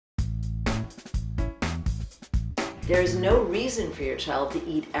There is no reason for your child to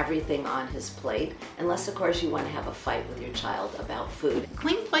eat everything on his plate, unless of course you want to have a fight with your child about food.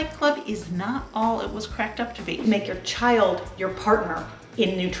 Clean Plate Club is not all it was cracked up to be. Make your child your partner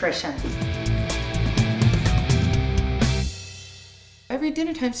in nutrition. Every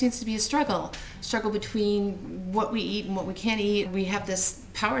dinner time seems to be a struggle between what we eat and what we can't eat. We have this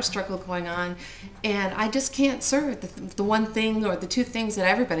power struggle going on, and I just can't serve the one thing or the two things that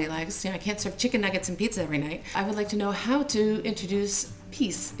everybody likes. I can't serve chicken nuggets and pizza every night. I would like to know how to introduce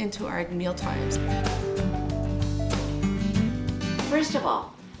peace into our meal times. First of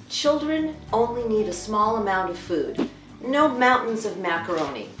all, children only need a small amount of food. No mountains of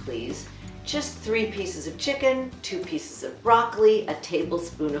macaroni, please. Just 3 pieces of chicken, 2 pieces of broccoli, a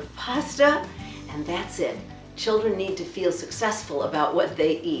tablespoon of pasta, and that's it. Children need to feel successful about what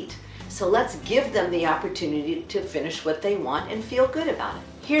they eat. So let's give them the opportunity to finish what they want and feel good about it.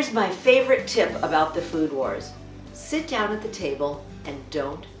 Here's my favorite tip about the food wars. Sit down at the table and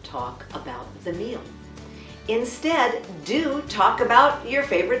don't talk about the meal. Instead, do talk about your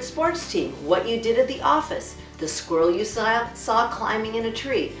favorite sports team, what you did at the office, the squirrel you saw climbing in a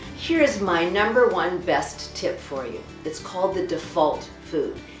tree. Here's my #1 best tip for you. It's called the default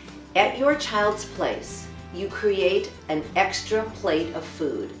food. At your child's place, you create an extra plate of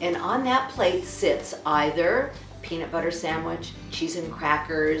food, and on that plate sits either peanut butter sandwich, cheese and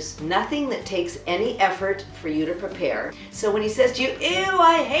crackers, nothing that takes any effort for you to prepare. So when he says to you, "Ew,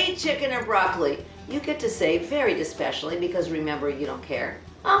 I hate chicken or broccoli," you get to say very dispassionately, because remember, you don't care.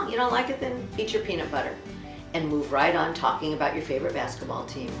 Oh, you don't like it? Then eat your peanut butter. And move right on talking about your favorite basketball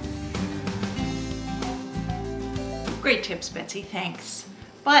team. Great tips, Betsy, thanks.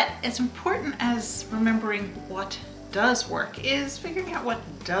 But as important as remembering what does work is figuring out what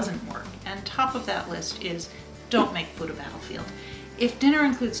doesn't work. And top of that list is don't make food a battlefield. If dinner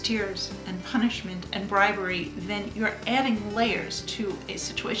includes tears and punishment and bribery, then you're adding layers to a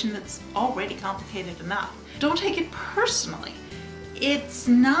situation that's already complicated enough. Don't take it personally. It's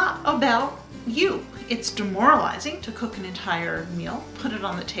not about you. It's demoralizing to cook an entire meal, put it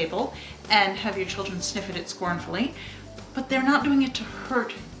on the table, and have your children sniff at it scornfully, but they're not doing it to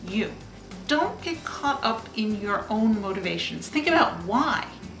hurt you. Don't get caught up in your own motivations. Think about why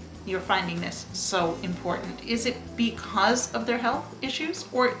you're finding this so important. Is it because of their health issues,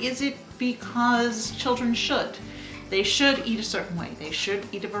 or is it because children should? They should eat a certain way. They should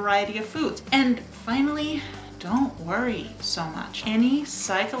eat a variety of foods. And finally, don't worry so much. Any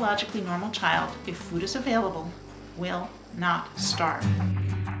psychologically normal child, if food is available, will not starve.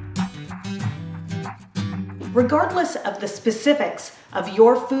 Regardless of the specifics of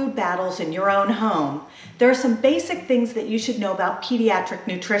your food battles in your own home, there are some basic things that you should know about pediatric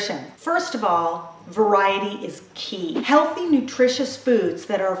nutrition. First of all, variety is key. Healthy, nutritious foods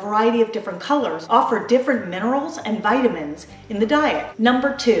that are a variety of different colors offer different minerals and vitamins in the diet.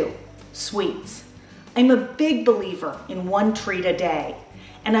 #2, sweets. I'm a big believer in 1 treat a day,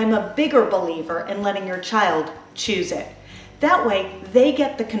 and I'm a bigger believer in letting your child choose it. That way, they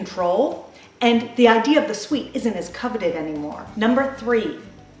get the control, and the idea of the sweet isn't as coveted anymore. #3,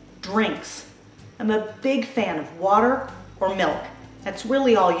 drinks. I'm a big fan of water or milk. That's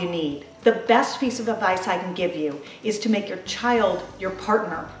really all you need. The best piece of advice I can give you is to make your child your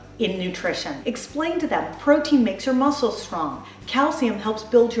partner in nutrition. Explain to them protein makes your muscles strong. Calcium helps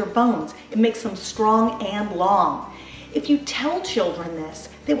build your bones. It makes them strong and long. If you tell children this,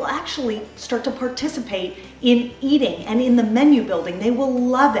 they will actually start to participate in eating and in the menu building. They will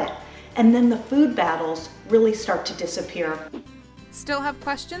love it. And then the food battles really start to disappear. Still have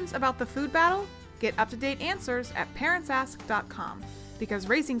questions about the food battle? Get up-to-date answers at parentsask.com, because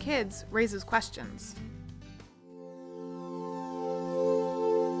raising kids raises questions.